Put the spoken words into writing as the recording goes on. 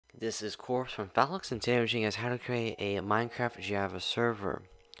This is Corpse from Felix, and today I'm showing you guys how to create a Minecraft Java server.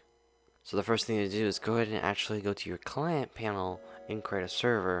 So the first thing to do is go ahead and actually go to your client panel and create a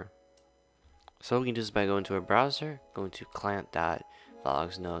server. So we can do this by going to a browser, going to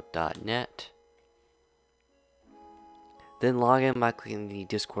client.felixnode.net, then log in by clicking the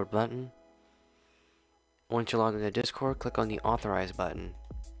Discord button. Once you're logged into Discord, click on the Authorize button.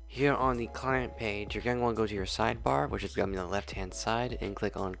 Here on the client page, you're going to want to go to your sidebar, which is going to be on the left hand side, and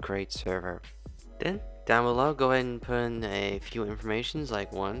click on Create Server. Then, down below, go ahead and put in a few informations,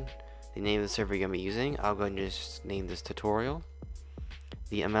 like one, the name of the server you're going to be using. I'll go ahead and just name this tutorial.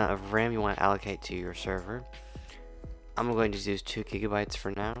 The amount of RAM you want to allocate to your server. I'm going to just use 2 GB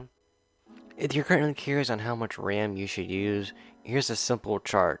for now. If you're currently curious on how much RAM you should use, here's a simple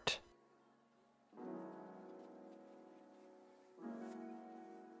chart.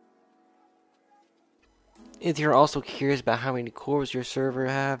 If you're also curious about how many cores your server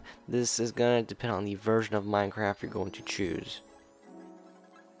have, this is going to depend on the version of Minecraft you're going to choose.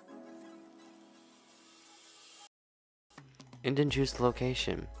 And then choose the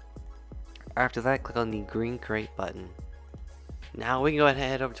location. After that, click on the green Create button. Now we can go ahead and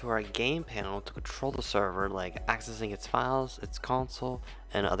head over to our game panel to control the server, like accessing its files, its console,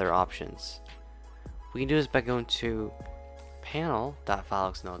 and other options. We can do this by going to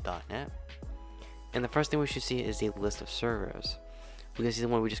panel.felixnode.net. And the first thing we should see is the list of servers. We can see the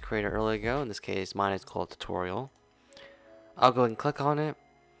one we just created earlier ago. In this case, mine is called Tutorial. I'll go ahead and click on it.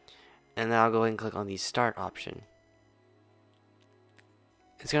 And then I'll go ahead and click on the Start option.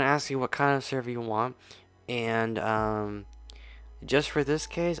 It's going to ask you what kind of server you want. And just for this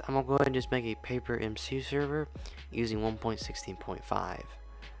case, I'm going to go ahead and just make a paper MC server using 1.16.5. In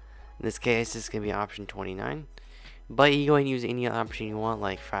this case, this is going to be option 29. But you go ahead and use any option you want,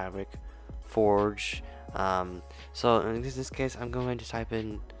 like Fabric, Forge. So in this case, I'm going to type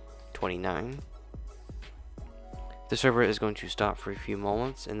in 29. The server is going to stop for a few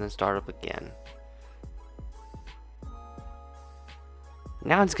moments and then start up again.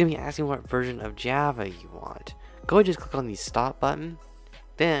 Now it's going to be asking what version of Java you want. Go ahead and just click on the Stop button.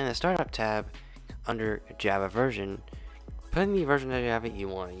 Then in the Startup tab, under Java version, put in the version of Java you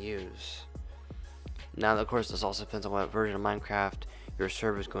want to use. Now, of course, this also depends on what version of Minecraft your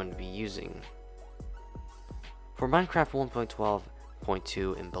server is going to be using. For Minecraft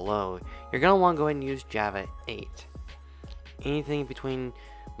 1.12.2 and below, you're going to want to go ahead and use Java 8. Anything between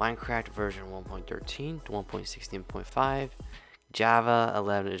Minecraft version 1.13 to 1.16.5, Java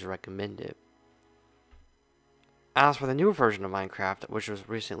 11 is recommended. As for the newer version of Minecraft, which was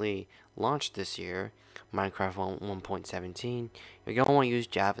recently launched this year, Minecraft 1.17, you're going to want to use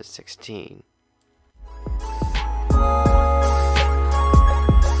Java 16.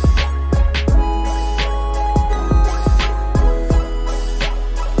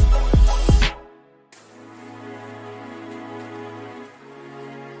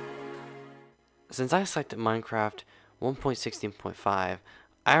 Since I selected Minecraft 1.16.5, I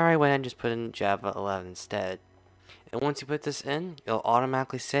already went and just put in Java 11 instead. And once you put this in, it'll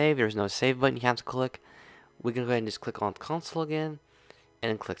automatically save. There's no save button you have to click. We can go ahead and just click on console again and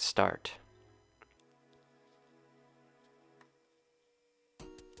then click start.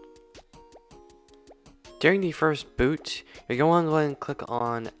 During the first boot, you're going to go ahead and click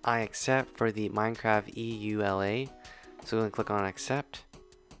on I accept for the Minecraft EULA. So we're going to click on accept.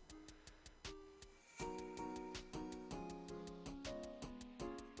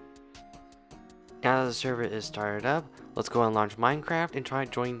 Now that the server is started up, let's go and launch Minecraft and try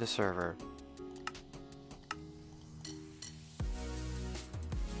joining the server.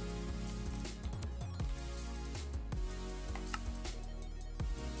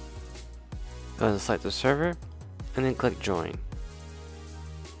 Go ahead and select the server, and then click join.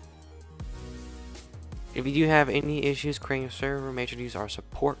 If you do have any issues creating a server, make sure to use our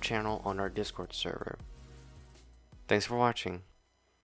support channel on our Discord server. Thanks for watching.